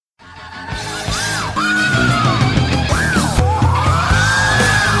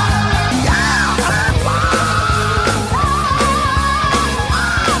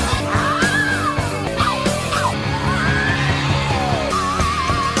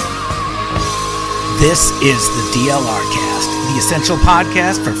This is the DLR Cast, the essential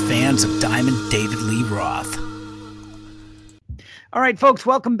podcast for fans of Diamond David Lee Roth. All right, folks,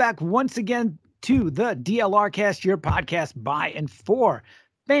 welcome back once again to the DLR Cast, your podcast by and for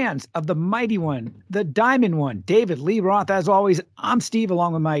fans of the mighty one, the Diamond one, David Lee Roth. As always, I'm Steve,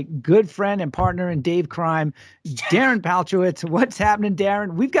 along with my good friend and partner in Dave Crime, Darren Paltrocast. What's happening,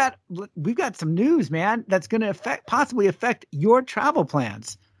 Darren? We've got some news, man, that's going to possibly affect your travel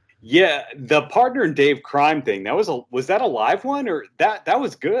plans. Yeah, the partner in Dave Crime thing, was that a live one, or that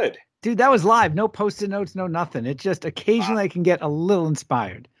was good? Dude, that was live. No Post-it notes, no nothing. It just occasionally I can get a little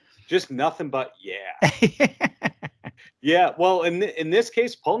inspired. Just nothing but yeah. Yeah, well, in this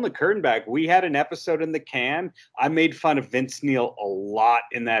case, pulling the curtain back, we had an episode in the can. I made fun of Vince Neil a lot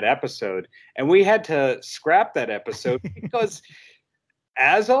in that episode, and we had to scrap that episode because,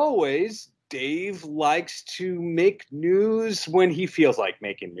 as always, Dave likes to make news when he feels like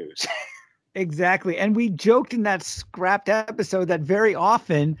making news. Exactly. And we joked in that scrapped episode that very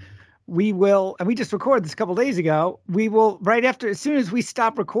often we will, and we just recorded this a couple days ago, we will, right after, as soon as we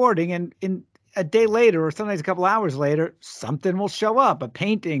stop recording, and in a day later or sometimes a couple hours later, something will show up, a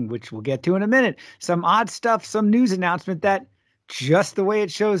painting, which we'll get to in a minute, some odd stuff, some news announcement that just the way it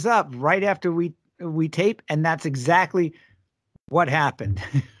shows up right after we tape. And that's exactly what happened.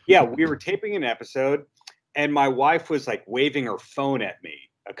 Yeah, we were taping an episode and my wife was like waving her phone at me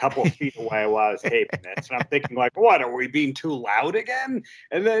a couple of feet away while I was taping it. So I'm thinking like, what, are we being too loud again?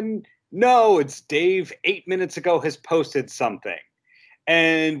 And then, no, it's Dave 8 minutes ago has posted something.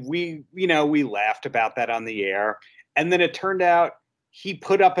 And we laughed about that on the air. And then it turned out he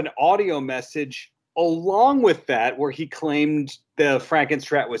put up an audio message along with that where he claimed the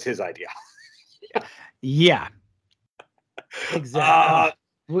Frankenstrat was his idea. Yeah. Exactly.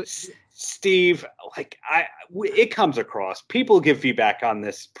 Steve, it comes across. People give feedback on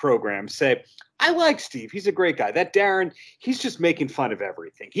this program, say, I like Steve. He's a great guy. That Darren, he's just making fun of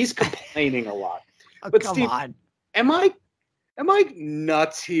everything. He's complaining a lot. But come Steve, on. Am I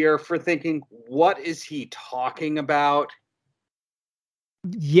nuts here for thinking, what is he talking about?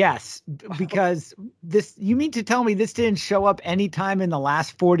 Yes, because you mean to tell me this didn't show up anytime in the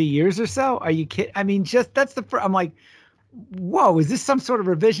last 40 years or so? Are you kidding? I mean, I'm like, whoa, is this some sort of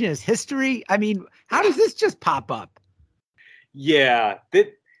revisionist history? I mean, how does this just pop up? Yeah,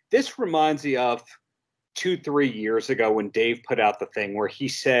 this reminds me of 2-3 years ago when Dave put out the thing where he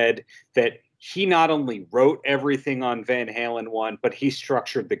said that he not only wrote everything on Van Halen 1, but he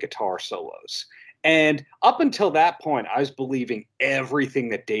structured the guitar solos. And up until that point, I was believing everything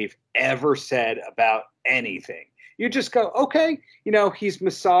that Dave ever said about anything. You just go, okay, he's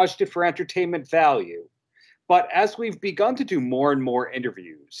massaged it for entertainment value. But as we've begun to do more and more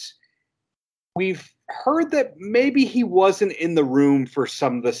interviews, we've heard that maybe he wasn't in the room for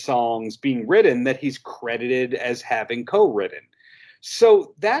some of the songs being written that he's credited as having co-written.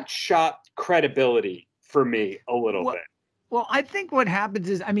 So that shot credibility for me a little bit. Well, I think what happens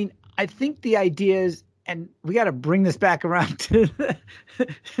is, I think the idea is, and we got to bring this back around to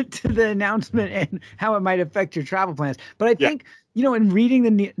the announcement and how it might affect your travel plans. But I think, in reading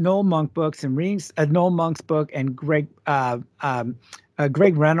the Noel Monk books and reading Noel Monk's book and Greg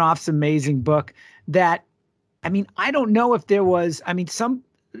Renoff's amazing book, that, I don't know if there was, sometimes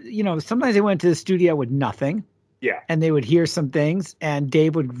they went to the studio with nothing. Yeah. And they would hear some things and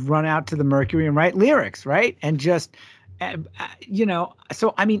Dave would run out to the Mercury and write lyrics, right? And just,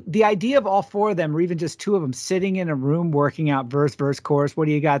 so, the idea of all four of them, or even just two of them sitting in a room working out verse, chorus, what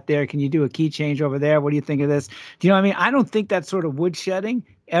do you got there? Can you do a key change over there? What do you think of this? Do you know what I mean? I don't think that sort of woodshedding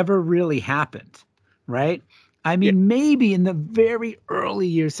ever really happened, right? Maybe in the very early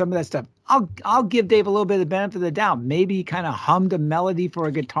years, some of that stuff, I'll give Dave a little bit of the benefit of the doubt. Maybe he kind of hummed a melody for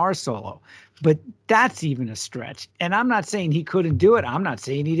a guitar solo, but that's even a stretch. And I'm not saying he couldn't do it. I'm not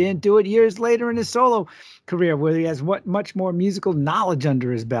saying he didn't do it years later in his solo career where he has much more musical knowledge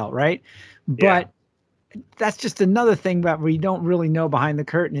under his belt, right? But that's just another thing about where you don't really know behind the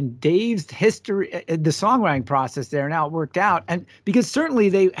curtain. And Dave's history, the songwriting process there, now it worked out. And because certainly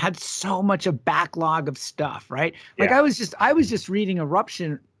they had so much a backlog of stuff, right? Like I was just reading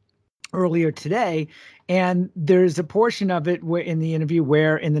Eruption earlier today, and there's a portion of it where in the interview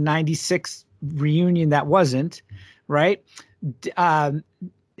where in the 96 reunion that wasn't, right?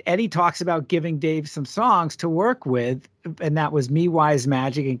 Eddie talks about giving Dave some songs to work with, and that was Me, Wise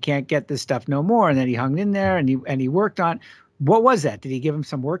Magic, and Can't Get This Stuff No More. And then he hung in there and he worked on. What was that? Did he give him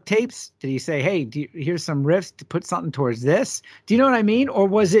some work tapes? Did he say, hey, here's some riffs to put something towards this? Do you know what I mean? Or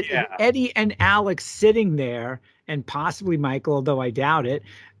was it Eddie and Alex sitting there and possibly Michael, although I doubt it,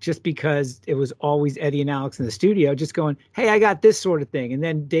 just because it was always Eddie and Alex in the studio, just going, hey, I got this sort of thing. And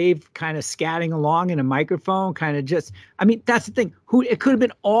then Dave kind of scatting along in a microphone, kind of just, I mean, that's the thing. It could have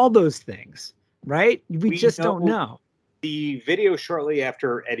been all those things, right? We just don't know. The video shortly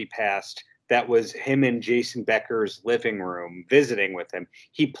after Eddie passed, that was him in Jason Becker's living room visiting with him.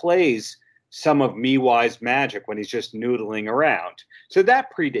 He plays some of Me Wise Magic when he's just noodling around. So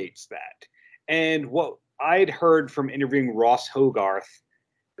that predates that. And what I'd heard from interviewing Ross Hogarth,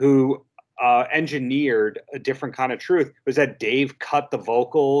 who engineered A Different Kind of Truth, was that Dave cut the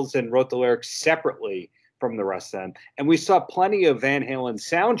vocals and wrote the lyrics separately from the rest of them. And we saw plenty of Van Halen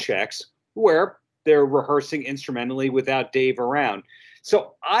sound checks where they're rehearsing instrumentally without Dave around.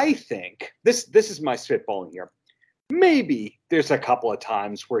 So I think this is my spitballing here. Maybe there's a couple of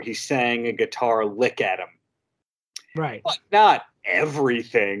times where he sang a guitar lick at him. Right. But not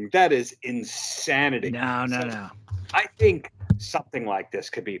everything. That is insanity. No. I think something like this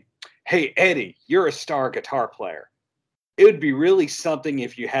could be, hey, Eddie, you're a star guitar player. It would be really something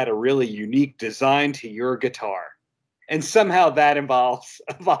if you had a really unique design to your guitar. And somehow that evolves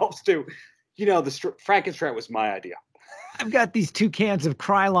to, the Frankenstrat was my idea. I've got these 2 cans of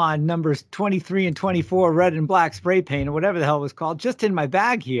Krylon numbers 23 and 24 red and black spray paint or whatever the hell it was called just in my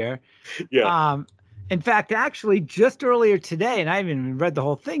bag here. Yeah. In fact, actually, just earlier today, and I haven't even read the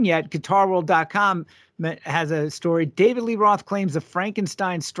whole thing yet, GuitarWorld.com has a story. David Lee Roth claims the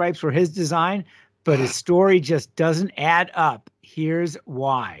Frankenstein stripes were his design, but his story just doesn't add up. Here's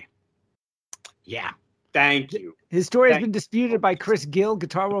why. Yeah. Thank you. His story has been disputed by Chris Gill,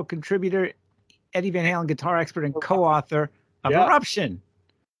 Guitar World contributor, Eddie Van Halen guitar expert and co-author of Eruption,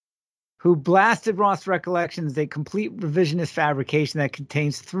 who blasted Roth's recollections a complete revisionist fabrication that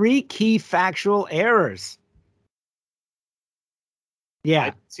contains 3 key factual errors. Yeah.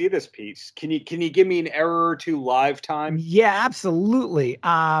 I see this piece. Can you give me an error or 2 live time? Yeah, absolutely.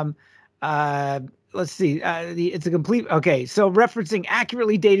 Let's see. It's a complete. Okay. So referencing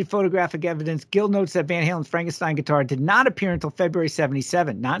accurately dated photographic evidence, Gill notes that Van Halen's Frankenstein guitar did not appear until February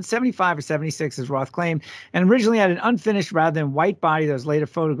 77, not 75 or 76 as Roth claimed, and originally had an unfinished rather than white body that was later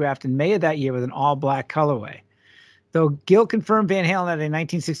photographed in May of that year with an all black colorway. Though Gill confirmed Van Halen had a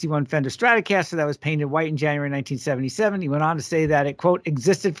 1961 Fender Stratocaster that was painted white in January 1977, he went on to say that it, quote,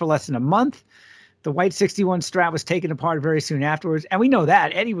 existed for less than a month. The white 61 Strat was taken apart very soon afterwards. And we know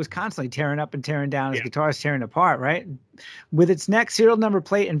that. Eddie was constantly tearing up and tearing down his guitars, tearing apart, right? With its next serial number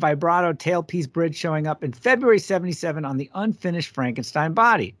plate and vibrato tailpiece bridge showing up in February 77 on the unfinished Frankenstein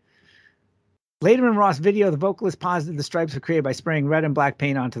body. Later in Roth's video, the vocalist posited the stripes were created by spraying red and black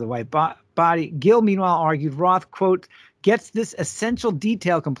paint onto the white body. Gill, meanwhile, argued Roth, quote, gets this essential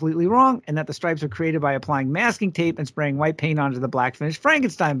detail completely wrong and that the stripes were created by applying masking tape and spraying white paint onto the black finished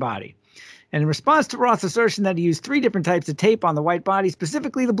Frankenstein body. And in response to Roth's assertion that he used 3 different types of tape on the white body,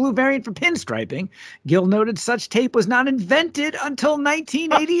 specifically the blue variant for pinstriping, Gill noted such tape was not invented until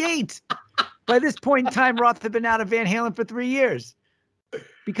 1988. By this point in time, Roth had been out of Van Halen for 3 years.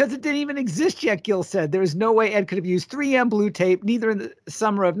 Because it didn't even exist yet, Gill said, there is no way Ed could have used 3M blue tape, neither in the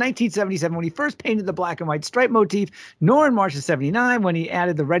summer of 1977 when he first painted the black and white stripe motif, nor in March of 79 when he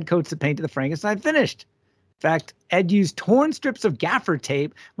added the red coats that painted the Frankenstein finished. In fact, Ed used torn strips of gaffer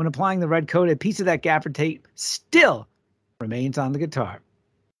tape when applying the red coat. A piece of that gaffer tape still remains on the guitar.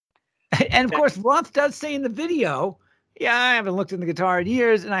 And of course, Roth does say in the video, yeah, I haven't looked in the guitar in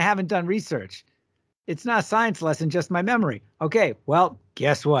years and I haven't done research. It's not a science lesson, just my memory. Okay, well,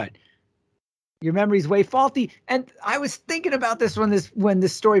 guess what? Your memory's way faulty. And I was thinking about this when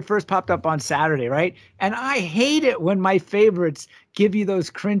this story first popped up on Saturday, right? And I hate it when my favorites give you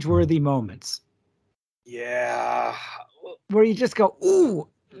those cringeworthy moments. Yeah. Where you just go, ooh,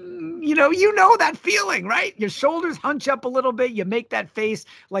 you know that feeling, right? Your shoulders hunch up a little bit. You make that face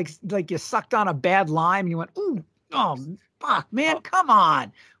like you sucked on a bad lime and you went, ooh, oh, fuck, man, come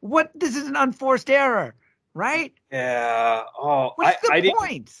on. This is an unforced error, right? Yeah. Oh, what's the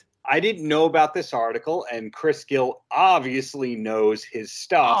point? I didn't know about this article, and Chris Gill obviously knows his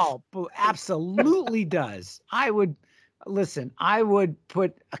stuff. Oh, absolutely does. I would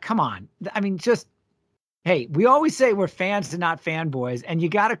put, come on. I mean, just, hey, we always say we're fans and not fanboys, and you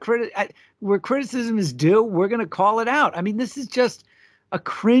got to where criticism is due, we're going to call it out. I mean, this is just a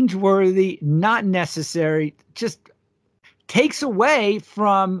cringeworthy, not necessary, just takes away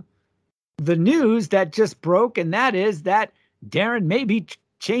from the news that just broke, and that is that Darren may be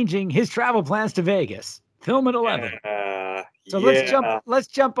changing his travel plans to Vegas. Film at 11. So let's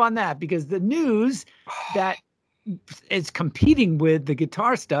jump on that, because the news that is competing with the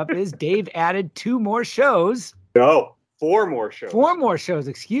guitar stuff is Dave added 2 more shows. No, 4 more shows. 4 more shows,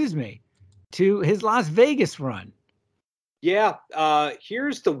 excuse me. to his Las Vegas run. Yeah.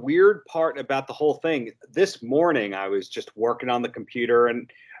 Here's the weird part about the whole thing. This morning, I was just working on the computer,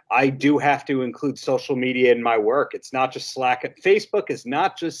 and I do have to include social media in my work. It's not just slacking. Facebook is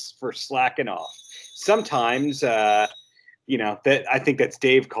not just for slacking off. Sometimes, that I think that's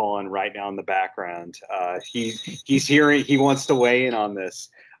Dave calling right now in the background. He's hearing. He wants to weigh in on this.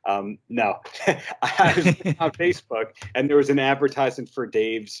 No, I was on Facebook, and there was an advertisement for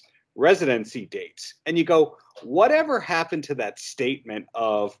Dave's residency dates, and you go, whatever happened to that statement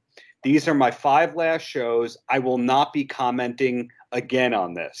of, these are my 5 last shows, I will not be commenting again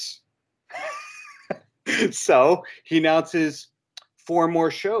on this. So he announces 4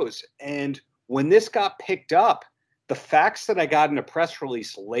 more shows, and when this got picked up, the facts that I got in a press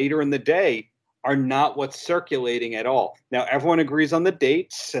release later in the day are not what's circulating at all. Now, everyone agrees on the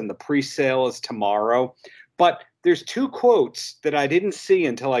dates, and the pre-sale is tomorrow, but there's 2 quotes that I didn't see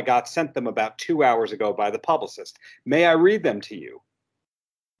until I got sent them about 2 hours ago by the publicist. May I read them to you?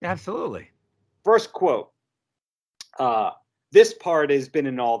 Absolutely. First quote. This part has been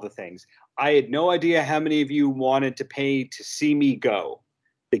in all the things. I had no idea how many of you wanted to pay to see me go.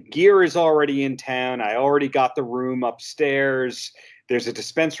 The gear is already in town. I already got the room upstairs. There's a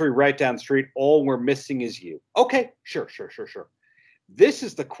dispensary right down the street. All we're missing is you. Okay, sure. This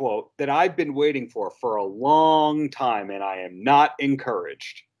is the quote that I've been waiting for a long time, and I am not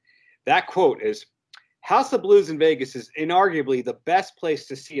encouraged. That quote is, House of Blues in Vegas is inarguably the best place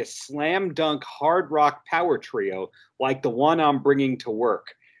to see a slam dunk hard rock power trio like the one I'm bringing to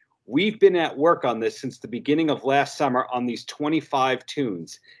work. We've been at work on this since the beginning of last summer on these 25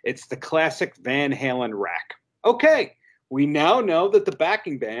 tunes. It's the classic Van Halen rack. Okay, we now know that the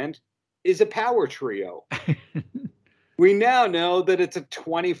backing band is a power trio. We now know that it's a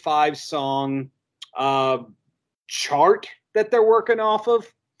 25-song chart that they're working off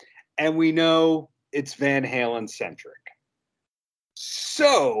of, and we know it's Van Halen centric.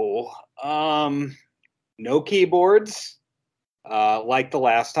 So, no keyboards like the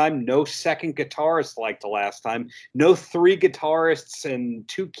last time, no second guitarist like the last time, no 3 guitarists and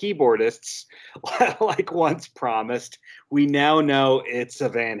 2 keyboardists like once promised. We now know it's a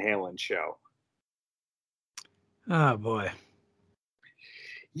Van Halen show. Oh boy.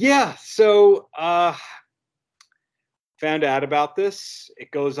 Yeah, so found out about this.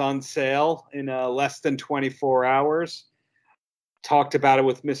 It goes on sale in less than 24 hours. Talked about it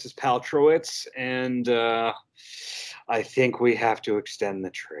with Mrs. Paltrowitz, and I think we have to extend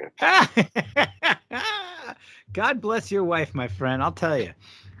the trip. God bless your wife, my friend. I'll tell you.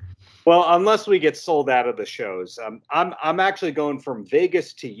 Well, unless we get sold out of the shows. I'm actually going from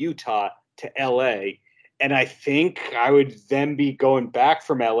Vegas to Utah to LA, and I think I would then be going back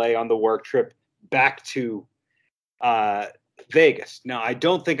from LA on the work trip back to Vegas. Now, I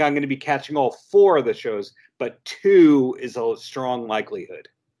don't think I'm going to be catching all 4 of the shows, but 2 is a strong likelihood.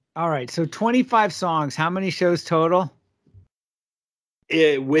 All right. So 25 songs. How many shows total?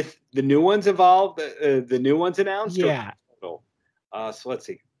 With the new ones involved, the new ones announced? Yeah. So let's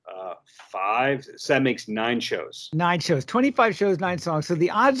see. 5. So that makes 9 shows. 9 shows. 25 shows, 9 songs. So the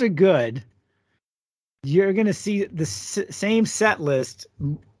odds are good. You're going to see the same set list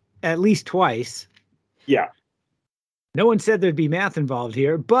at least twice. Yeah. No one said there'd be math involved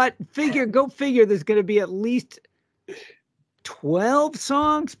here, but go figure there's going to be at least 12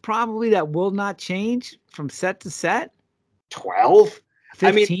 songs probably that will not change from set to set. 12? 15?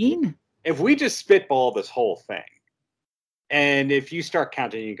 I mean, if we just spitball this whole thing, and if you start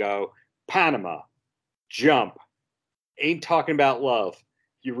counting, you go, Panama, Jump, Ain't Talking About Love,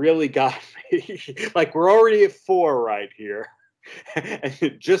 you really got me. Like, we're already at 4 right here.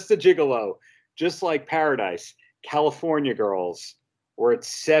 Just the Gigolo, Just Like Paradise, California Girls, we're at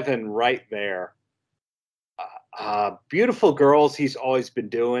 7 right there. Beautiful Girls, he's always been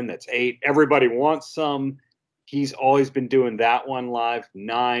doing. That's 8. Everybody Wants Some. He's always been doing that one live.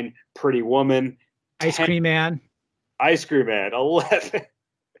 9. Pretty Woman. 10, Ice Cream Man. Ice Cream Man. 11.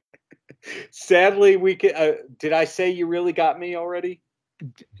 Sadly, we could. Did I say you really got me already?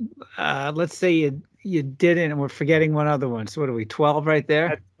 Let's say you didn't, and we're forgetting one other one. So what are we? 12 right there.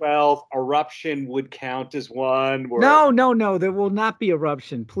 At 12, Eruption would count as one. No. There will not be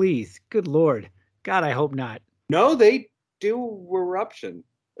Eruption. Please, good Lord, God, I hope not. No, they do Eruption.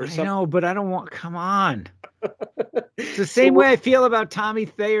 I know, but I don't want. Come on. It's the same way I feel about Tommy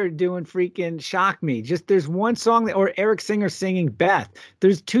Thayer doing freaking Shock Me. Just there's one song or Eric Singer singing Beth.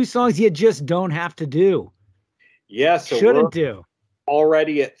 There's 2 songs you just don't have to do. Yeah, so shouldn't do.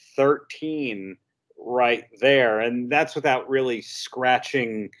 Already at 13 right there, and that's without really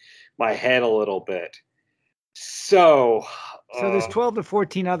scratching my head a little bit. So, So there's 12 to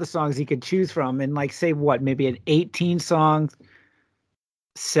 14 other songs he could choose from, and like say what, maybe an 18 song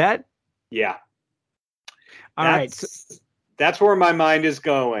set. yeah, All right. So, that's where my mind is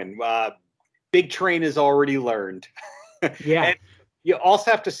going. Big Train is already learned. yeah. And you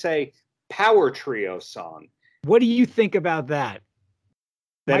also have to say Power Trio song. What do you think about that?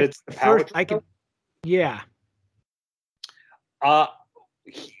 That it's the Power Trio? I could, yeah.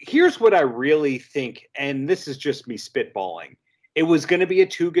 Here's what I really think, and this is just me spitballing. It was going to be a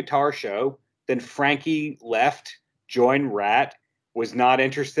 2-guitar show. Then Frankie left, joined Rat, was not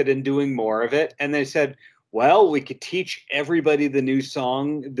interested in doing more of it. And they said, well, we could teach everybody the new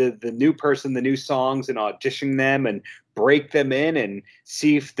song, the new person, the new songs, and audition them and break them in and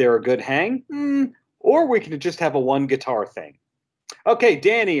see if they're a good hang. Or we can just have a 1-guitar thing. Okay,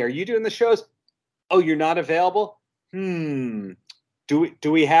 Danny, are you doing the shows? Oh, you're not available? Do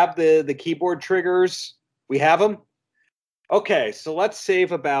we have the keyboard triggers? We have them? Okay, so let's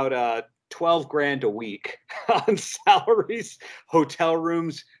save about 12 grand a week on salaries, hotel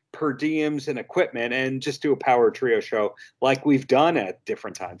rooms, per diems, and equipment, and just do a Power Trio show like we've done at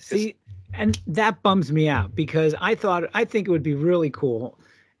different times. See, and that bums me out because I think it would be really cool.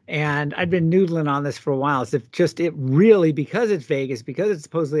 And I've been noodling on this for a while. Is if just it really, because it's Vegas, because it's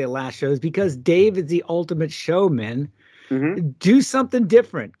supposedly a last show, is because Dave is the ultimate showman. Mm-hmm. Do something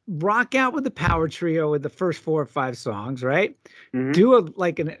different. Rock out with the Power Trio with the first 4 or 5 songs, right? Mm-hmm. Do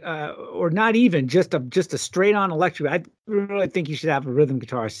or not even just a straight on electric. I really think you should have a rhythm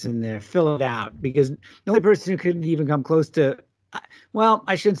guitarist in there, fill it out, because the only person who couldn't even come close to. Well,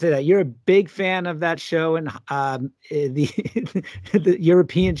 I shouldn't say that. You're a big fan of that show and the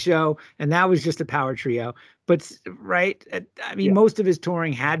European show, and that was just a Power Trio. But right, I mean, most of his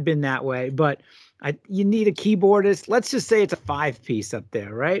touring had been that way, but. You need a keyboardist. Let's just say it's a 5-piece up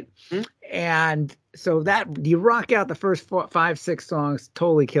there, right? Mm-hmm. And so that you rock out the first 4, 5, 6 songs,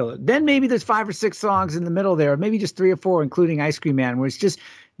 totally kill it. Then maybe there's 5 or 6 songs in the middle there, maybe just 3 or 4, including Ice Cream Man, where it's just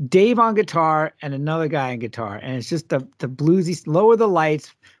Dave on guitar and another guy on guitar, and it's just the bluesy. Lower the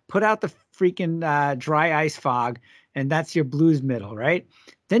lights, put out the freaking dry ice fog, and that's your blues middle, right?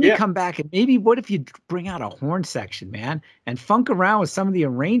 Then you come back and maybe what if you bring out a horn section, man, and funk around with some of the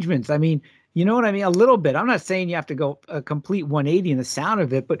arrangements? I mean. You know what I mean? A little bit. I'm not saying you have to go a complete 180 in the sound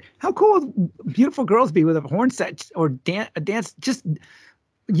of it, but how cool would Beautiful Girls be with a horn set or a dance? Just,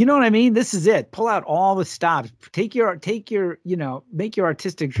 you know what I mean? This is it. Pull out all the stops. Take your, make your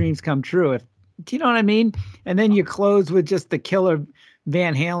artistic dreams come true. Do you know what I mean? And then you close with just the killer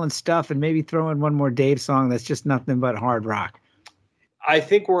Van Halen stuff and maybe throw in one more Dave song that's just nothing but hard rock. I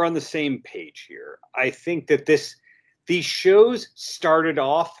think we're on the same page here. I think that these shows started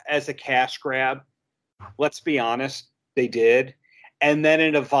off as a cash grab. Let's be honest, they did. And then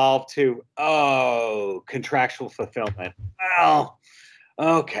it evolved to, contractual fulfillment. Well,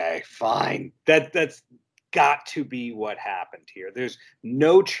 okay, fine. That's got to be what happened here. There's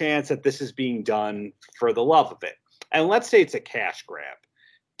no chance that this is being done for the love of it. And let's say it's a cash grab.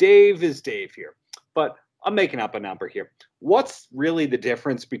 Dave is Dave here. But I'm making up a number here. What's really the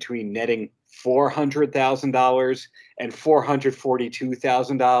difference between netting $400,000 and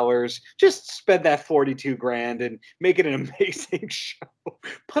 $442,000? Just spend that 42 grand and make it an amazing show.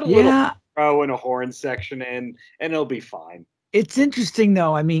 Put a little pro and a horn section in, and it'll be fine. It's interesting,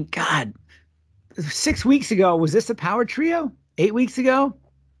 though. I mean, God, 6 weeks ago, was this a Power Trio? 8 weeks ago?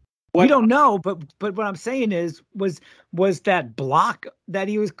 We don't know, but what I'm saying is, was that block that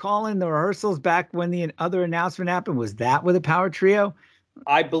he was calling the rehearsals back when the other announcement happened, was that with a Power Trio?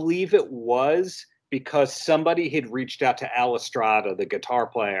 I believe it was because somebody had reached out to Al Estrada, the guitar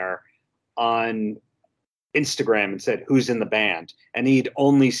player, on Instagram and said, who's in the band? And he'd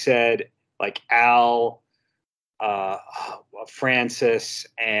only said like Al, Francis,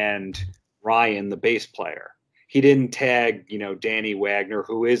 and Ryan, the bass player. He didn't tag, Danny Wagner,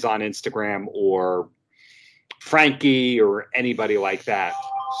 who is on Instagram, or Frankie or anybody like that.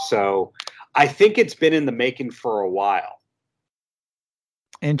 So I think it's been in the making for a while.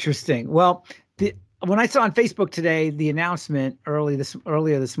 Interesting. Well, when I saw on Facebook today the announcement earlier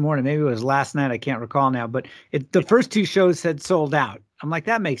this morning, maybe it was last night, I can't recall now, but the first 2 shows had sold out. I'm like,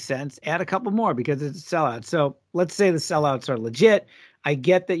 that makes sense. Add a couple more because it's a sellout. So let's say the sellouts are legit. I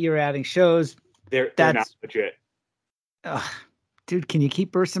get that you're adding shows. They're not legit. Dude, can you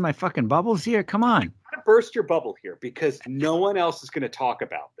keep bursting my fucking bubbles here? Come on. I'm gonna burst your bubble here because no one else is going to talk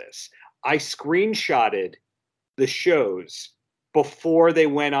about this. I screenshotted the shows before they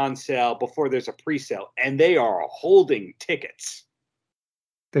went on sale, before there's a pre-sale, and they are holding tickets.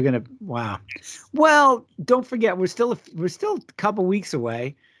 They're wow. Well, don't forget, we're still a couple weeks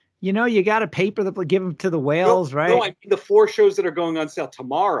away. You got to paper the give them to the whales, right? No, I mean the 4 shows that are going on sale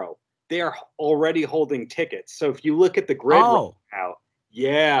tomorrow. They are already holding tickets. So if you look at the grid right now,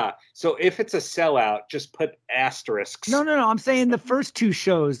 yeah. So if it's a sellout, just put asterisks. No. I'm saying the first 2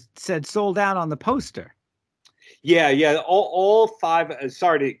 shows said sold out on the poster. Yeah. All 5.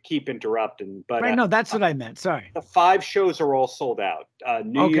 Sorry to keep interrupting, but right. No, that's what I meant. Sorry. The 5 shows are all sold out.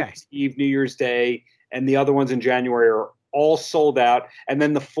 New Year's Eve, New Year's Day, and the other ones in January are all sold out. And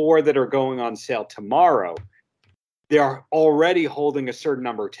then the 4 that are going on sale tomorrow, they're already holding a certain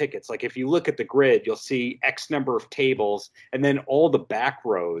number of tickets. Like if you look at the grid, you'll see X number of tables and then all the back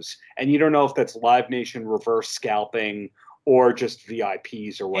rows. And you don't know if that's Live Nation reverse scalping or just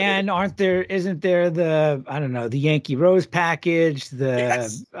VIPs or whatever. And isn't there the Yankee Rose package,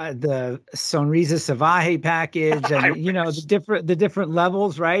 the Sonrisa Savaje package, and the different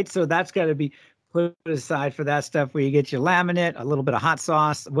levels, right? So that's got to be put aside for that stuff where you get your laminate, a little bit of hot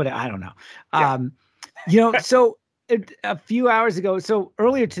sauce, I don't know. Yeah. So a few hours ago, so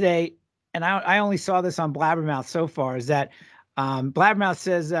earlier today, and I only saw this on Blabbermouth so far, is that Blabbermouth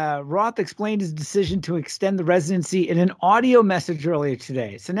says Roth explained his decision to extend the residency in an audio message earlier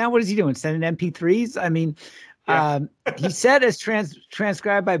today. So now what is he doing? Sending MP3s? I mean, he said, as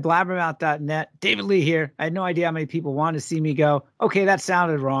transcribed by blabbermouth.net, David Lee here. I had no idea how many people wanted to see me go. Okay, that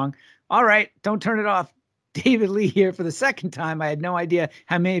sounded wrong. All right, don't turn it off. David Lee here for the second time. I had no idea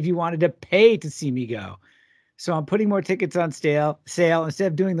how many of you wanted to pay to see me go. So I'm putting more tickets on sale instead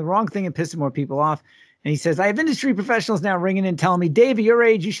of doing the wrong thing and pissing more people off. And he says, I have industry professionals now ringing in telling me, Dave, at your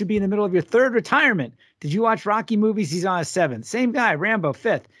age, you should be in the middle of your 3rd retirement. Did you watch Rocky movies? He's on his 7th. Same guy, Rambo,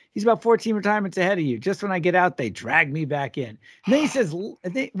 5th. He's about 14 retirements ahead of you. Just when I get out, they drag me back in. And then he says,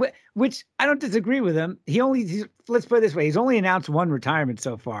 which I don't disagree with him. Let's put it this way. He's only announced 1 retirement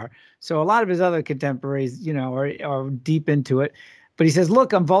so far. So a lot of his other contemporaries, are deep into it. But he says,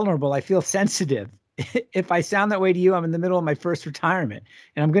 look, I'm vulnerable. I feel sensitive. If I sound that way to you, I'm in the middle of my 1st retirement,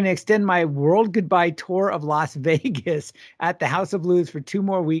 and I'm going to extend my world goodbye tour of Las Vegas at the House of Blues for 2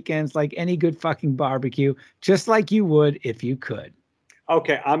 more weekends, like any good fucking barbecue, just like you would if you could.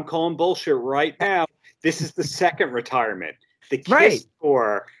 Okay, I'm calling bullshit right now. This is the 2nd retirement. The Kiss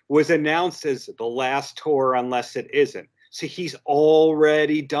tour was announced as the last tour unless it isn't. So he's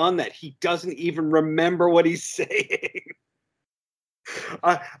already done that. He doesn't even remember what he's saying.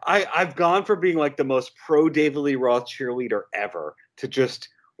 I've gone from being like the most pro David Lee Roth cheerleader ever to just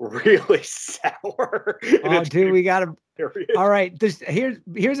really sour. Oh, dude, we got to. All right,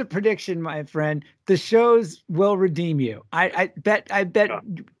 here's a prediction, my friend. The shows will redeem you. I bet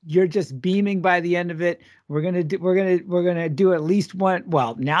you're just beaming by the end of it. We're gonna do at least one.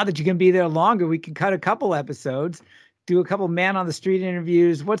 Well, now that you can be there longer, we can cut a couple episodes, do a couple man on the street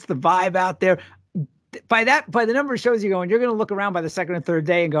interviews. What's the vibe out there? By the number of shows you're going to look around by the 2nd or 3rd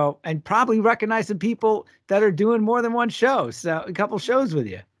day and probably recognize some people that are doing more than one show. So a couple shows with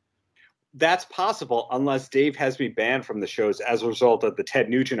you. That's possible unless Dave has me banned from the shows as a result of the Ted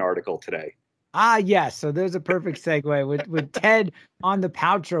Nugent article today. Yes. So there's a perfect segue with Ted on the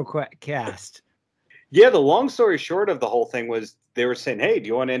Paltrocast. Yeah. The long story short of the whole thing was they were saying, hey, do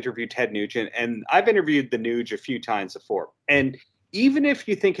you want to interview Ted Nugent? And I've interviewed the Nuge a few times before. And even if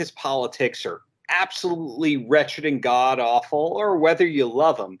you think his politics are absolutely wretched and god awful, or whether you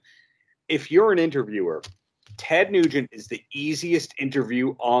love him, if you're an interviewer, Ted Nugent is the easiest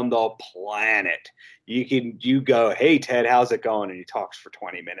interview on the planet. You go, hey Ted, how's it going? And he talks for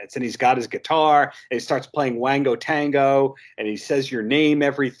 20 minutes, and he's got his guitar and he starts playing Wango Tango, and he says your name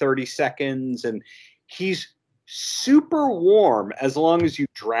every 30 seconds, and he's super warm as long as you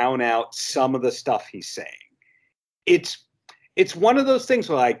drown out some of the stuff he's saying. It's one of those things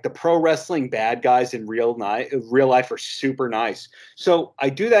where, like, the pro wrestling bad guys in real life are super nice. So I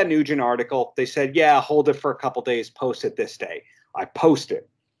do that Nugent article. They said, yeah, hold it for a couple days, post it this day. I post it.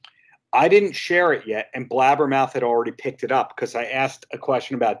 I didn't share it yet, and Blabbermouth had already picked it up because I asked a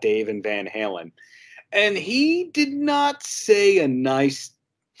question about Dave and Van Halen. And he did not say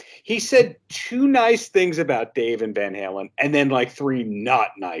he said 2 nice things about Dave and Van Halen, and then like 3 not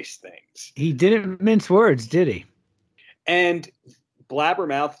nice things. He didn't mince words, did he? And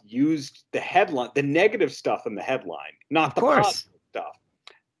Blabbermouth used the headline, the negative stuff in the headline, not the positive stuff.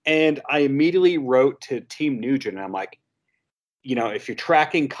 And I immediately wrote to Team Nugent, and I'm like, if you're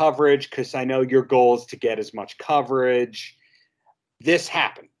tracking coverage, because I know your goal is to get as much coverage, this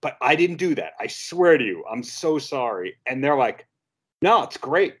happened. But I didn't do that. I swear to you, I'm so sorry. And they're like, no, it's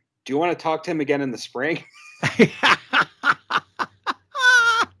great. Do you want to talk to him again in the spring?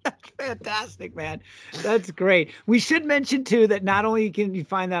 fantastic, man. That's great. We should mention too that not only can you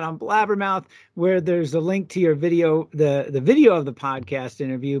find that on Blabbermouth, where there's a link to your video, the video of the podcast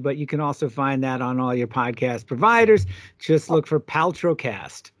interview, but you can also find that on all your podcast providers. Just look for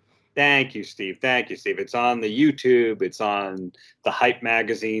Paltrocast. Thank you, Steve. Thank you, Steve. It's on the YouTube. It's on the Hype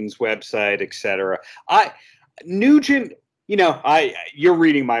Magazine's website, etc. Nugent, you're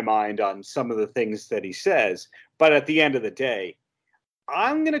reading my mind on some of the things that he says, but at the end of the day,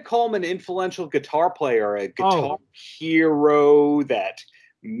 I'm going to call him an influential guitar player, a guitar hero that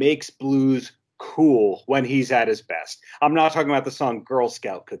makes blues cool when he's at his best. I'm not talking about the song Girl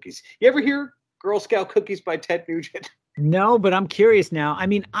Scout Cookies. You ever hear Girl Scout Cookies by Ted Nugent? No, but I'm curious now. I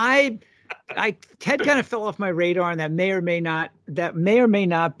mean, Ted kind of fell off my radar, and that may or may not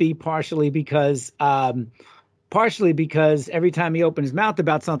be partially because every time he opened his mouth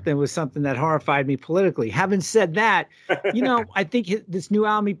about something, it was something that horrified me politically. Having said that, I think this new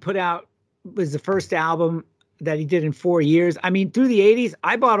album he put out was the first album that he did in 4 years. I mean, through the 80s,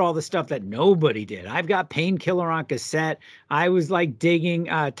 I bought all the stuff that nobody did. I've got Painkiller on cassette. I was like digging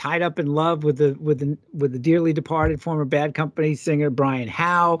Tied Up in Love with the dearly departed former Bad Company singer Brian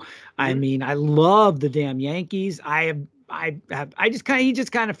Howe. I mean, I love the damn Yankees. He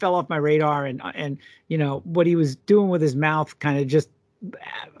just kind of fell off my radar, and what he was doing with his mouth kind of just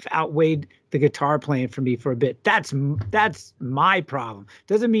outweighed the guitar playing for me for a bit. That's my problem.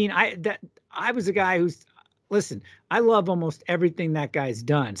 Doesn't mean I was a guy who's, listen, I love almost everything that guy's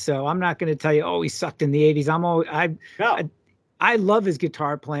done. So I'm not going to tell you, oh, he sucked in the 80s. I love his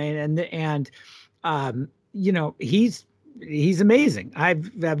guitar playing, and he's amazing. I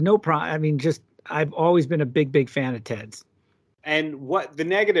have no problem. I mean, I've always been a big fan of Ted's. And what the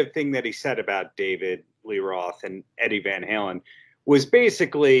negative thing that he said about David Lee Roth and Eddie Van Halen was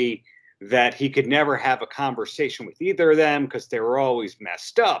basically that he could never have a conversation with either of them because they were always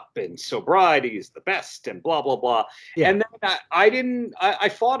messed up and sobriety is the best and blah, blah, blah. Yeah. And then I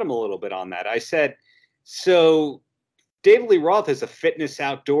fought him a little bit on that. I said, so David Lee Roth is a fitness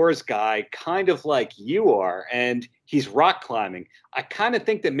outdoors guy, kind of like you are, and he's rock climbing. I kind of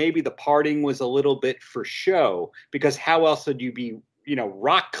think that maybe the partying was a little bit for show, because how else would you be,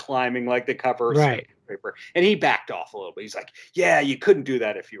 rock climbing like the cover of paper? And he backed off a little bit. He's like, yeah, you couldn't do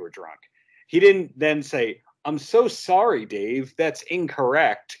that if you were drunk. He didn't then say, I'm so sorry, Dave, that's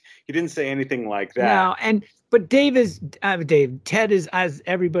incorrect. He didn't say anything like that. No, but Ted is, as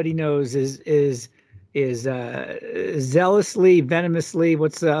everybody knows, is zealously, venomously,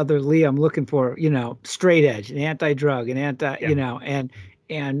 what's the other Lee I'm looking for? Straight edge, and anti-drug, and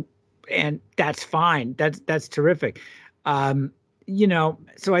and that's fine. That's terrific. So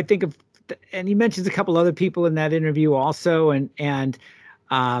I think and he mentions a couple other people in that interview also,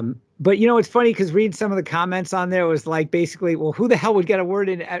 but it's funny because reading some of the comments on there was like basically, well, who the hell would get a word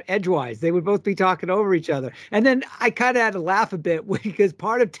in edgewise? They would both be talking over each other. And then I kind of had to laugh a bit because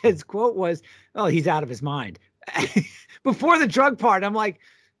part of Ted's quote was, oh, he's out of his mind. Before the drug part, I'm like,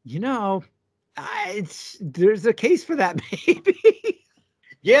 there's a case for that, maybe.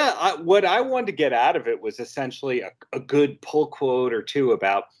 Yeah, what I wanted to get out of it was essentially a good pull quote or two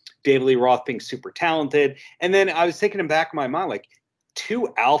about David Lee Roth being super talented. And then I was thinking in the back of my mind, like,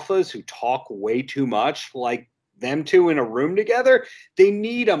 two alphas who talk way too much, like them two in a room together, they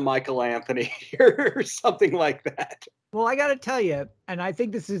need a Michael Anthony or something like that. Well, I got to tell you, and I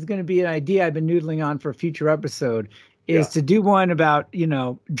think this is going to be an idea I've been noodling on for a future episode, is to do one about,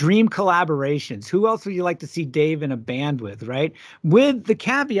 dream collaborations. Who else would you like to see Dave in a band with, right? With the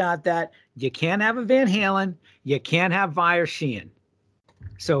caveat that you can't have a Van Halen, you can't have Vi or Sheehan.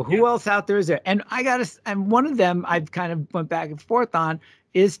 So who else out there is there? And and one of them I've kind of went back and forth on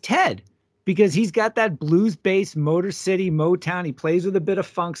is Ted, because he's got that blues-based Motor City, Motown. He plays with a bit of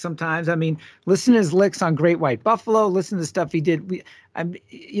funk sometimes. I mean, listen to his licks on Great White Buffalo. Listen to the stuff he did. The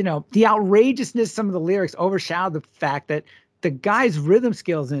outrageousness, some of the lyrics overshadowed the fact that the guy's rhythm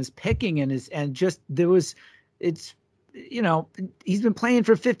skills and his picking he's been playing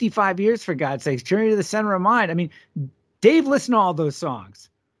for 55 years, for God's sakes. Journey to the Center of Mind. I mean, Dave listened to all those songs,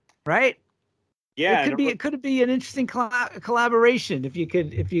 right? Yeah, it could be an interesting collaboration if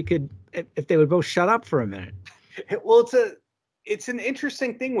they would both shut up for a minute. Well, it's an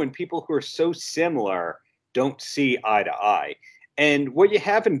interesting thing when people who are so similar don't see eye to eye. And what you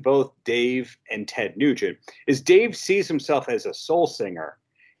have in both Dave and Ted Nugent is Dave sees himself as a soul singer.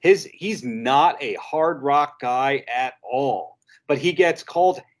 He's not a hard rock guy at all, but he gets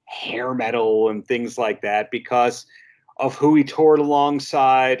called hair metal and things like that because of who he toured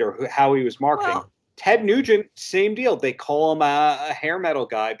alongside or how he was marketing. Well, Ted Nugent, same deal. They call him a hair metal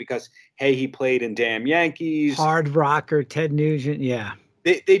guy because, hey, he played in Damn Yankees. Hard rocker, Ted Nugent, yeah.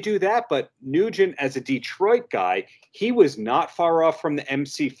 They do that, but Nugent, as a Detroit guy, he was not far off from the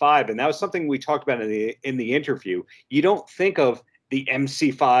MC5, and that was something we talked about in the interview. You don't think of the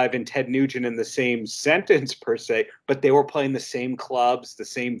MC5 and Ted Nugent in the same sentence per se, but they were playing the same clubs, the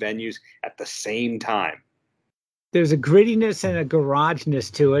same venues at the same time. There's a grittiness and a garageness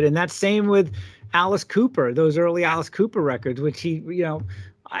to it, and that's same with Alice Cooper, those early Alice Cooper records, which he,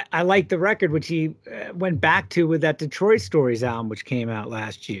 I like the record, which he went back to with that Detroit Stories album, which came out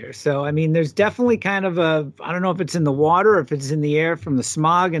last year. So, I mean, there's definitely kind of I don't know if it's in the water or if it's in the air from the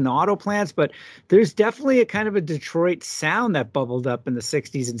smog and the auto plants, but there's definitely a kind of a Detroit sound that bubbled up in the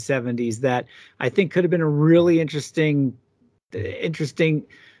 60s and 70s that I think could have been a really interesting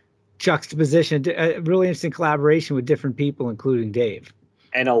juxtaposition, a really interesting collaboration with different people, including Dave.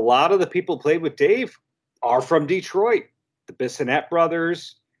 And a lot of the people who played with Dave are from Detroit. The Bissonette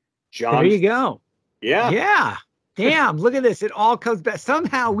brothers, John. There you go. Yeah. Yeah. Damn, look at this. It all comes back.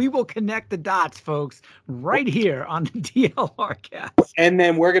 Somehow we will connect the dots, folks, right here on the DLR cast. And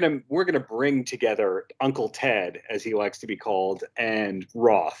then we're gonna bring together Uncle Ted, as he likes to be called, and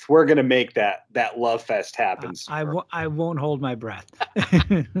Roth. We're gonna make that love fest happen. I won't hold my breath.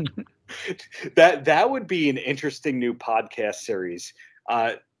 That would be an interesting new podcast series.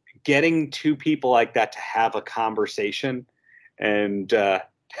 Getting two people like that to have a conversation and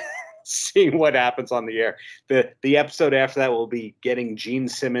seeing what happens on the air. The episode after that will be getting Gene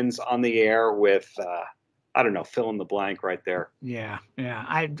Simmons on the air with I don't know, fill in the blank right there. Yeah.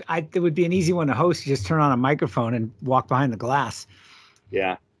 It would be an easy one to host. You just turn on a microphone and walk behind the glass.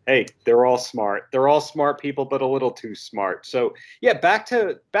 Yeah. Hey, they're all smart. They're all smart people, but a little too smart. So yeah, back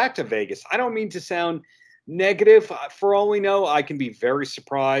to Vegas. I don't mean to sound negative. For all we know, I can be very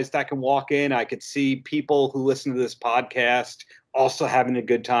surprised. I can walk in, I could see people who listen to this podcast also having a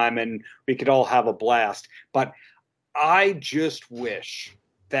good time, and we could all have a blast. But I just wish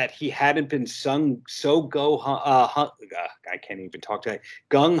that he hadn't been sung so I can't even talk today,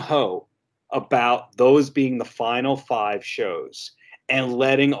 gung-ho about those being the final 5 shows and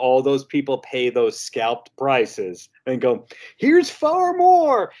letting all those people pay those scalped prices and go, here's far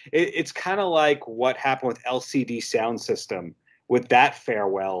more. It's kind of like what happened with LCD Sound System with that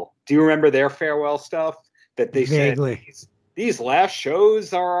farewell. Do you remember their farewell stuff? That they Vaguely. said, these last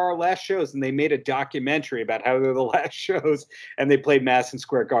shows are our last shows. And they made a documentary about how they're the last shows. And they played Madison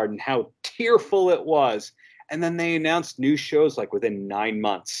Square Garden, how tearful it was. And then they announced new shows like within 9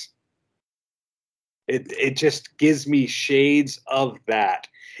 months. It just gives me shades of that.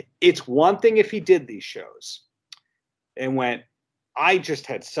 It's one thing if he did these shows and went, I just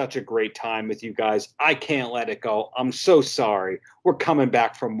had such a great time with you guys. I can't let it go. I'm so sorry. We're coming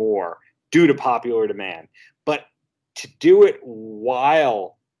back for more due to popular demand. But to do it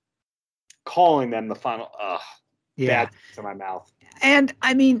while calling them the final, bad to my mouth. And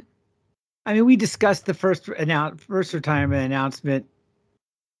I mean, we discussed the first retirement announcement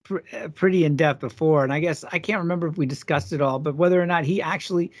pretty in depth before, and I guess I can't remember if we discussed it all, but whether or not he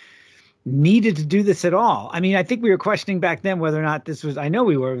actually needed to do this at all. I mean, I think we were questioning back then whether or not this was. I know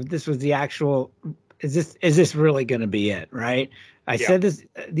we were. This was the actual. Is this really going to be it? Right? I said this.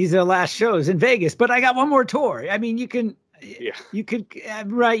 These are the last shows in Vegas, but I got one more tour. I mean, you can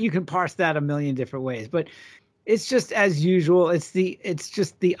parse that a million different ways, but it's just as usual. It's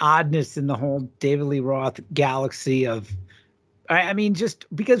just the oddness in the whole David Lee Roth galaxy of. I mean,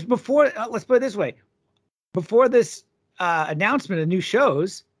 just because before, let's put it this way, before this announcement of new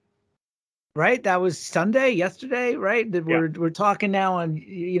shows, right? That was yesterday, right? That we're talking now on,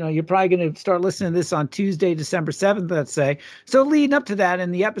 you're probably going to start listening to this on Tuesday, December 7th, let's say. So leading up to that,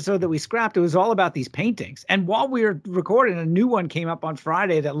 in the episode that we scrapped, it was all about these paintings. And while we were recording, a new one came up on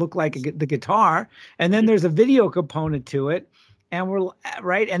Friday that looked like the guitar. And then there's a video component to it. And we're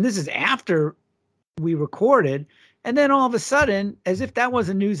right. And this is after we recorded. And then all of a sudden, as if that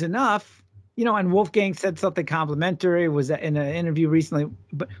wasn't news enough, and Wolfgang said something complimentary, was in an interview recently,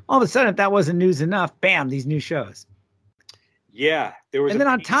 but all of a sudden, if that wasn't news enough, bam, these new shows. Yeah. There was. And then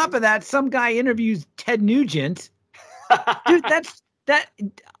on top of that, some guy interviews Ted Nugent. Dude,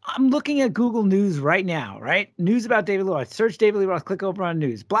 I'm looking at Google News right now, right? News about David Lee Roth. Search David Lee Roth, click over on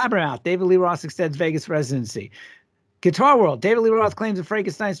news. Blabbermouth, David Lee Roth extends Vegas residency. Guitar World, David Lee Roth claims the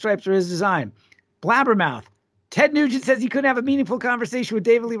Frankenstein stripes are his design. Blabbermouth, Ted Nugent says he couldn't have a meaningful conversation with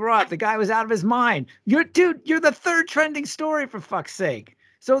David Lee Roth. The guy was out of his mind. You're the third trending story, for fuck's sake.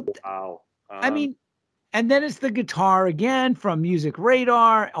 So, wow. I mean, and then it's the guitar again from Music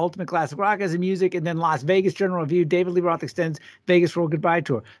Radar, Ultimate Classic Rock as a music, and then Las Vegas General Review, David Lee Roth extends Vegas World Goodbye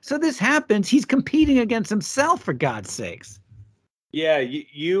Tour. So this happens. He's competing against himself, for God's sakes. Yeah,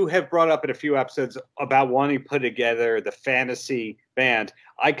 you have brought up in a few episodes about wanting to put together the fantasy band.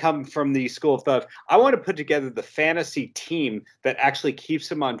 I come from the school of thought. I want to put together the fantasy team that actually keeps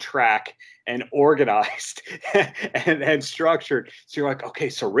them on track and organized and structured. So you're like, okay,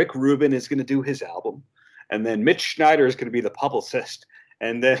 so Rick Rubin is going to do his album, and then Mitch Schneider is going to be the publicist,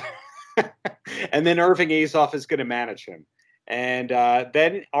 and then and then Irving Azoff is going to manage him. And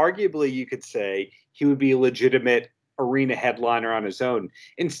then arguably you could say he would be a legitimate arena headliner on his own.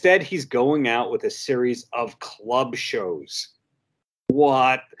 Instead, he's going out with a series of club shows.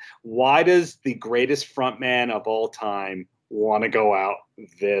 What? Why does the greatest frontman of all time want to go out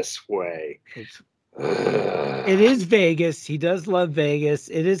this way? It is Vegas. He does love Vegas.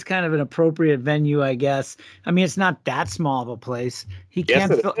 It is kind of an appropriate venue, I guess. I mean, it's not that small of a place. He Yes,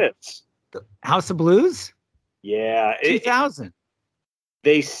 can't it fill is. House of Blues? Yeah, 2000.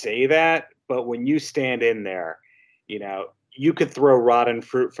 They say that, but when you stand in there, you could throw rotten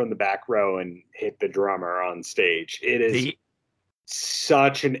fruit from the back row and hit the drummer on stage. It is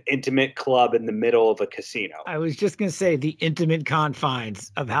such an intimate club in the middle of a casino. I was just going to say the intimate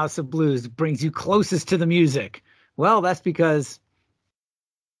confines of House of Blues brings you closest to the music. Well, that's because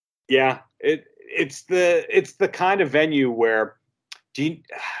it's the kind of venue where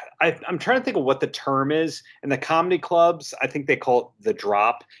I'm trying to think of what the term is. In the comedy clubs, I think they call it the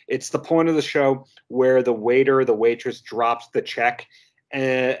drop. It's the point of the show where the waiter or the waitress drops the check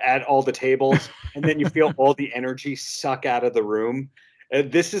at all the tables, and then you feel all the energy suck out of the room.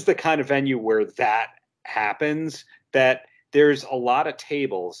 This is the kind of venue where that happens, that there's a lot of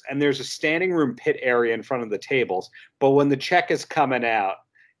tables, and there's a standing room pit area in front of the tables. But when the check is coming out,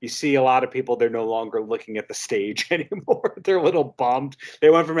 you see a lot of people, they're no longer looking at the stage anymore. They're a little bummed. They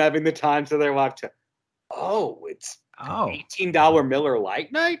went from having the time of their life to, it's $18 Miller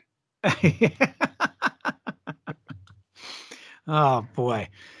Lite night? Oh, boy.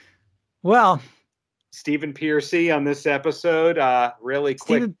 Well, Stephen Piercy on this episode, really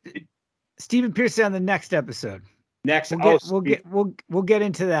quick. Stephen Piercy on the next episode. Next, we'll get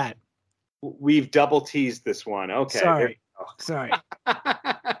into that. We've double teased this one. Okay. Sorry.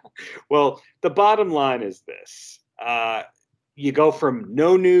 Well, the bottom line is this. You go from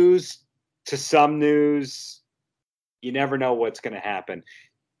no news to some news. You never know what's going to happen.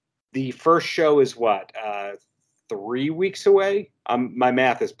 The first show is what? 3 weeks away? My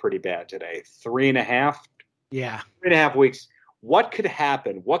math is pretty bad today. 3.5? Yeah. 3.5 weeks. What could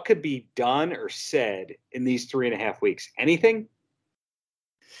happen? What could be done or said in these 3.5 weeks? Anything?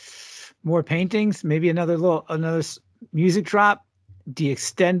 More paintings? Maybe another music drop? Do you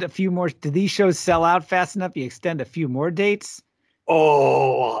extend a few more? Do these shows sell out fast enough? Do you extend a few more dates?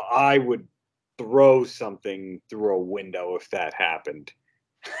 Oh, I would throw something through a window if that happened.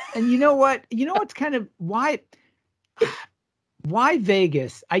 And you know what? What's kind of why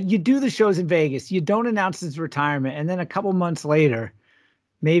Vegas? You do the shows in Vegas. You don't announce his retirement, and then a couple months later,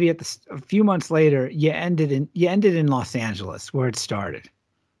 maybe a few months later, you ended in Los Angeles, where it started.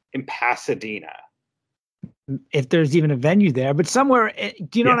 In Pasadena. If there's even a venue there, but somewhere,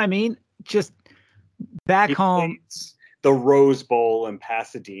 do you know what I mean? Just back home. The Rose Bowl in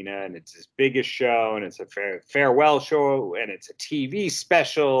Pasadena, and it's his biggest show, and it's a farewell show, and it's a TV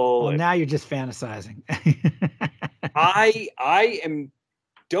special. Well, now you're just fantasizing. I am,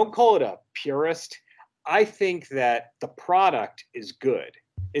 don't call it a purist. I think that the product is good.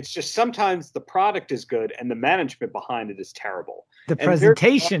 It's just sometimes the product is good and the management behind it is terrible. The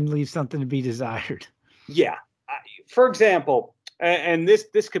presentation leaves something to be desired. Yeah. For example, and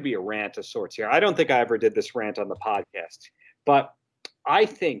this could be a rant of sorts here. I don't think I ever did this rant on the podcast, but I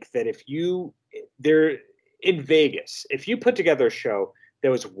think that in Vegas, if you put together a show that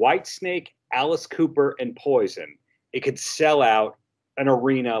was Whitesnake, Alice Cooper, and Poison, it could sell out an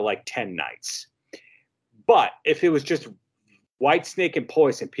arena like 10 nights. But if it was just Whitesnake and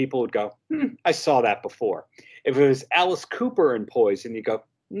Poison, people would go, I saw that before. If it was Alice Cooper and Poison, you go,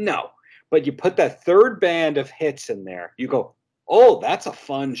 no. But you put that third band of hits in there, you go, oh, that's a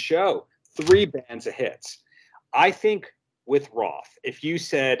fun show. 3 bands of hits. I think with Roth, if you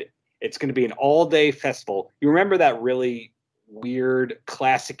said it's going to be an all-day festival, you remember that really weird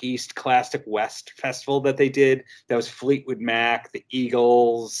Classic East, Classic West festival that they did? That was Fleetwood Mac, the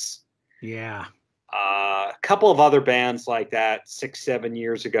Eagles. Yeah. A couple of other bands like that 6-7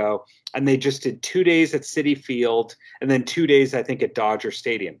 years ago. And they just did 2 days at Citi Field and then 2 days, I think, at Dodger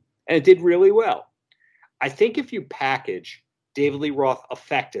Stadium. And it did really well. I think if you package David Lee Roth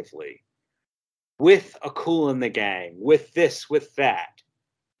effectively with a Kool and the Gang, with this, with that,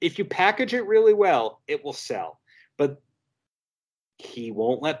 if you package it really well, it will sell. But he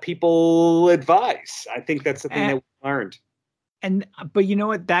won't let people advise. I think that's the thing that we learned. but you know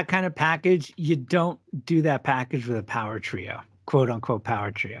what? That kind of package, you don't do that package with a power trio, quote unquote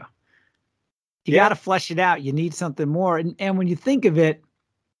power trio. You got to flesh it out. You need something more. And when you think of it,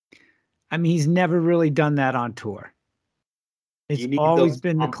 I mean, he's never really done that on tour. It's always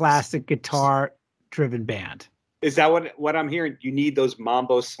been the classic guitar-driven band. Is that what I'm hearing? You need those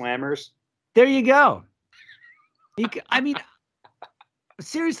mambo slammers? There you go. I mean,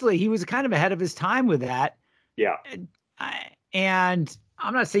 seriously, he was kind of ahead of his time with that. Yeah. And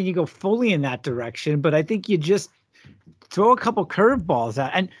I'm not saying you go fully in that direction, but I think you just throw a couple curveballs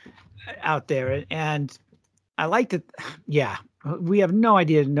out there. And I like to, we have no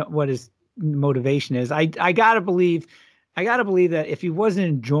idea what his motivation is. I gotta believe that if he wasn't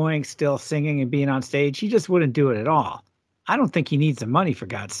enjoying still singing and being on stage, he just wouldn't do it at all. I don't think he needs the money, for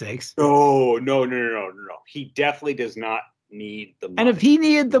God's sakes. No. He definitely does not need the money. And if he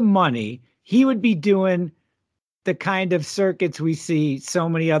needed the money, he would be doing the kind of circuits we see so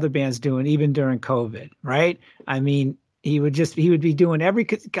many other bands doing, even during COVID, right? I mean, he would be doing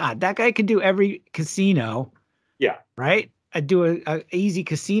that guy could do every casino. Yeah. Right? I'd do a easy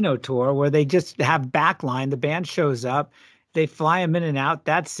casino tour where they just have backline. The band shows up, they fly them in and out.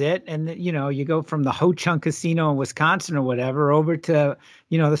 That's it. And you go from the Ho Chunk Casino in Wisconsin or whatever over to,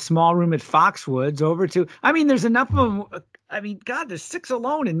 the small room at Foxwoods over to, I mean, there's enough of them. I mean, God, there's 6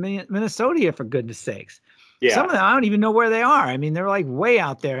 alone in Minnesota, for goodness sakes. Yeah. Some of them, I don't even know where they are. I mean, they're like way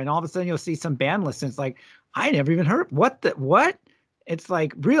out there. And all of a sudden you'll see some band list. And it's like, I never even heard what? It's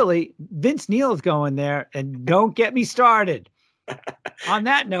like, really, Vince Neil's going there, and don't get me started. On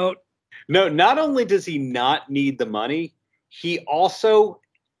that note. No, not only does he not need the money, he also,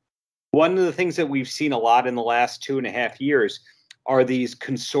 one of the things that we've seen a lot in the last 2.5 years are these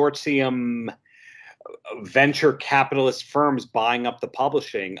consortium venture capitalist firms buying up the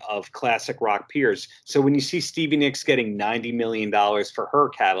publishing of classic rock peers. So when you see Stevie Nicks getting $90 million for her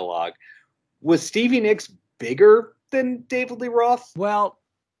catalog, was Stevie Nicks bigger than David Lee Roth? Well,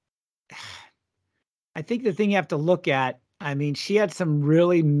 I think the thing you have to look at, I mean, she had some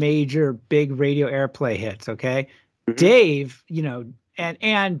really major big radio airplay hits. Okay. Mm-hmm. Dave,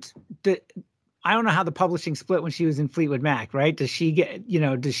 and I don't know how the publishing split when she was in Fleetwood Mac, right? Does she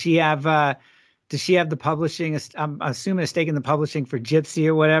have the publishing? I'm assuming a stake in the publishing for Gypsy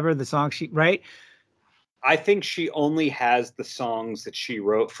or whatever the song right? I think she only has the songs that she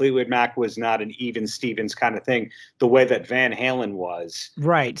wrote. Fleetwood Mac was not an even Stevens kind of thing, the way that Van Halen was.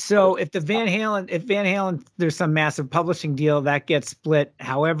 Right. So if Van Halen, there's some massive publishing deal that gets split.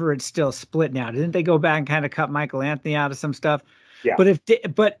 However, it's still split now. Didn't they go back and kind of cut Michael Anthony out of some stuff? Yeah.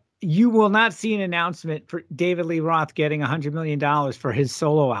 But you will not see an announcement for David Lee Roth getting $100 million for his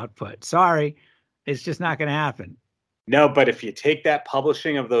solo output. Sorry, it's just not going to happen. No, but if you take that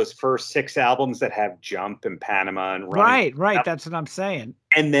publishing of those first 6 albums that have Jump and Panama and Running, right, that's what I'm saying.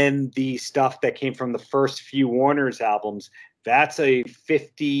 And then the stuff that came from the first few Warner's albums, that's a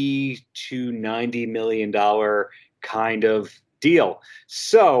 $50 to $90 million kind of deal.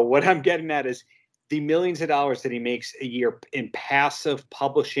 So what I'm getting at is the millions of dollars that he makes a year in passive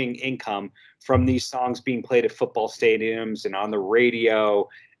publishing income from these songs being played at football stadiums and on the radio.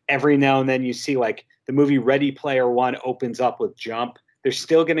 Every now and then you see, like, the movie Ready Player One opens up with Jump. They're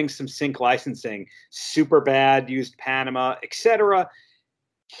still getting some sync licensing. Superbad used Panama, etc.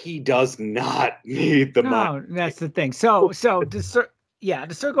 He does not need the money. No, that's the thing. So to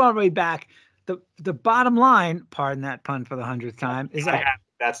circle all the way back, the bottom line, pardon that pun for the 100th time, is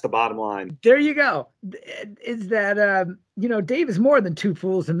that's the bottom line. There you go. Is that Dave is more than 2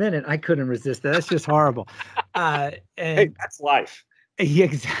 fools a minute. I couldn't resist that. That's just horrible. Hey, that's life. Yeah,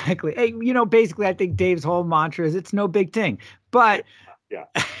 exactly. Hey, basically, I think Dave's whole mantra is it's no big thing. But yeah.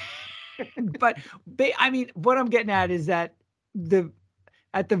 But I mean, what I'm getting at is that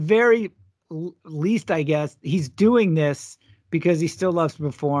at the very least, I guess, he's doing this because he still loves to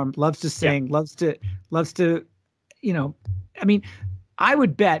perform, loves to sing, loves to, I mean, I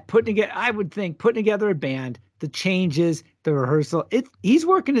would think putting together a band, the changes, the rehearsal, he's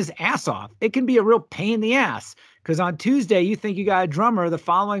working his ass off. It can be a real pain in the ass because on Tuesday, you think you got a drummer, the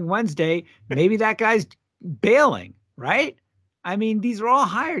following Wednesday, maybe that guy's bailing, right? I mean, these are all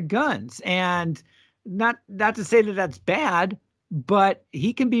hired guns, and not to say that that's bad, but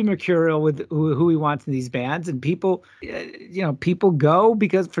he can be mercurial with who he wants in these bands, and people go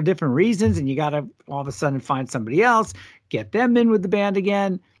because for different reasons, and you got to all of a sudden find somebody else, get them in with the band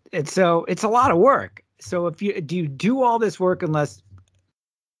again. And so it's a lot of work. So if you do all this work unless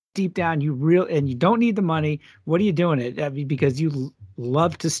deep down and you don't need the money, what are you doing it? I mean, because you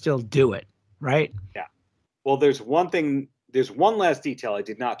love to still do it, right? Yeah. Well, there's one thing there's one last detail I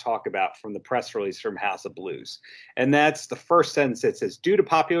did not talk about from the press release from House of Blues. And that's the first sentence that says, due to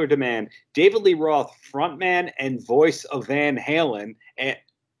popular demand, David Lee Roth, frontman and voice of Van Halen. And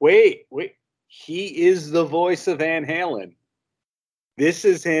wait, he is the voice of Van Halen. This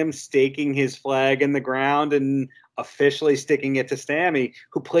is him staking his flag in the ground and officially sticking it to Stammy,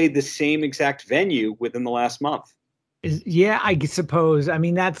 who played the same exact venue within the last month. Yeah, I suppose. I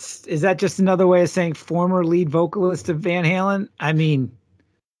mean, is that just another way of saying former lead vocalist of Van Halen? I mean,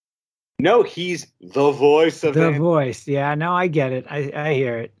 no, he's the voice of the voice. Yeah, no, I get it. I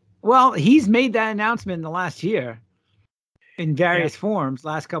hear it. Well, he's made that announcement in the last year in various forms,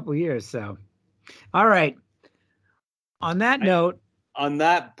 last couple of years. So, all right. On that note, on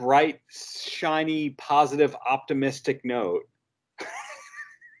that bright, shiny, positive, optimistic note,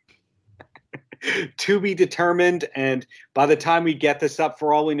 to be determined. And by the time we get this up,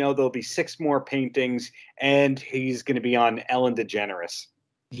 for all we know, there'll be 6 more paintings, and he's going to be on Ellen DeGeneres.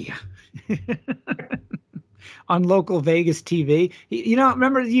 Yeah. On local Vegas TV. You know,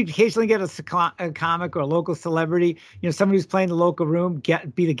 remember you occasionally get a comic or a local celebrity, somebody who's playing the local room,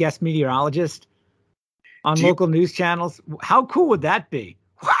 be the guest meteorologist on local news channels. How cool would that be?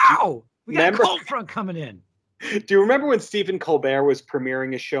 Wow. We got a cold front coming in. Do you remember when Stephen Colbert was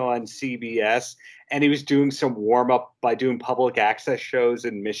premiering a show on CBS and he was doing some warm up by doing public access shows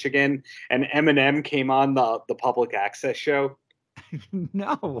in Michigan, and Eminem came on the public access show?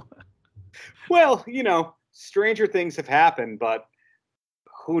 No. Well, stranger things have happened, but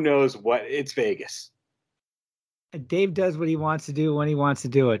who knows what? It's Vegas. Dave does what he wants to do when he wants to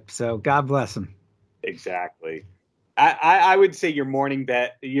do it. So God bless him. Exactly. I would say your morning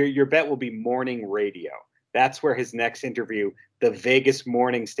bet, your bet will be morning radio. That's where his next interview, the Vegas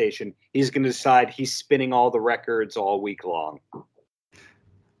morning station, he's going to decide he's spinning all the records all week long.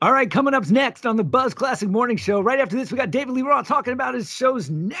 All right, coming up next on the Buzz Classic Morning Show. Right after this, we got David Lee Roth talking about his shows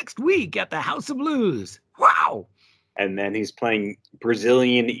next week at the House of Blues. Wow. And then he's playing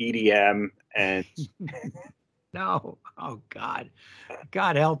Brazilian EDM and... No. Oh, God.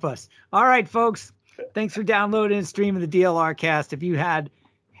 God help us. All right, folks. Thanks for downloading and streaming the DLR cast. If you had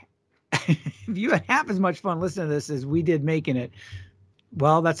half as much fun listening to this as we did making it,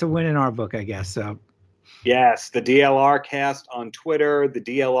 well, that's a win in our book, I guess. So, yes, the DLR cast on Twitter, the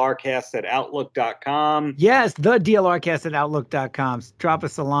DLR cast at outlook.com. Yes, the DLR cast at outlook.com. Drop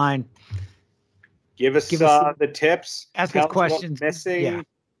us a line. Give us the tips. Ask us questions. Missing. Yeah.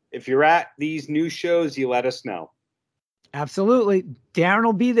 If you're at these new shows, you let us know. Absolutely. Darren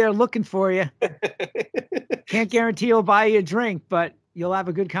will be there looking for you. Can't guarantee he'll buy you a drink, but you'll have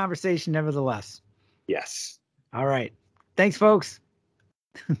a good conversation nevertheless. Yes. All right. Thanks, folks.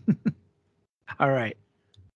 All right.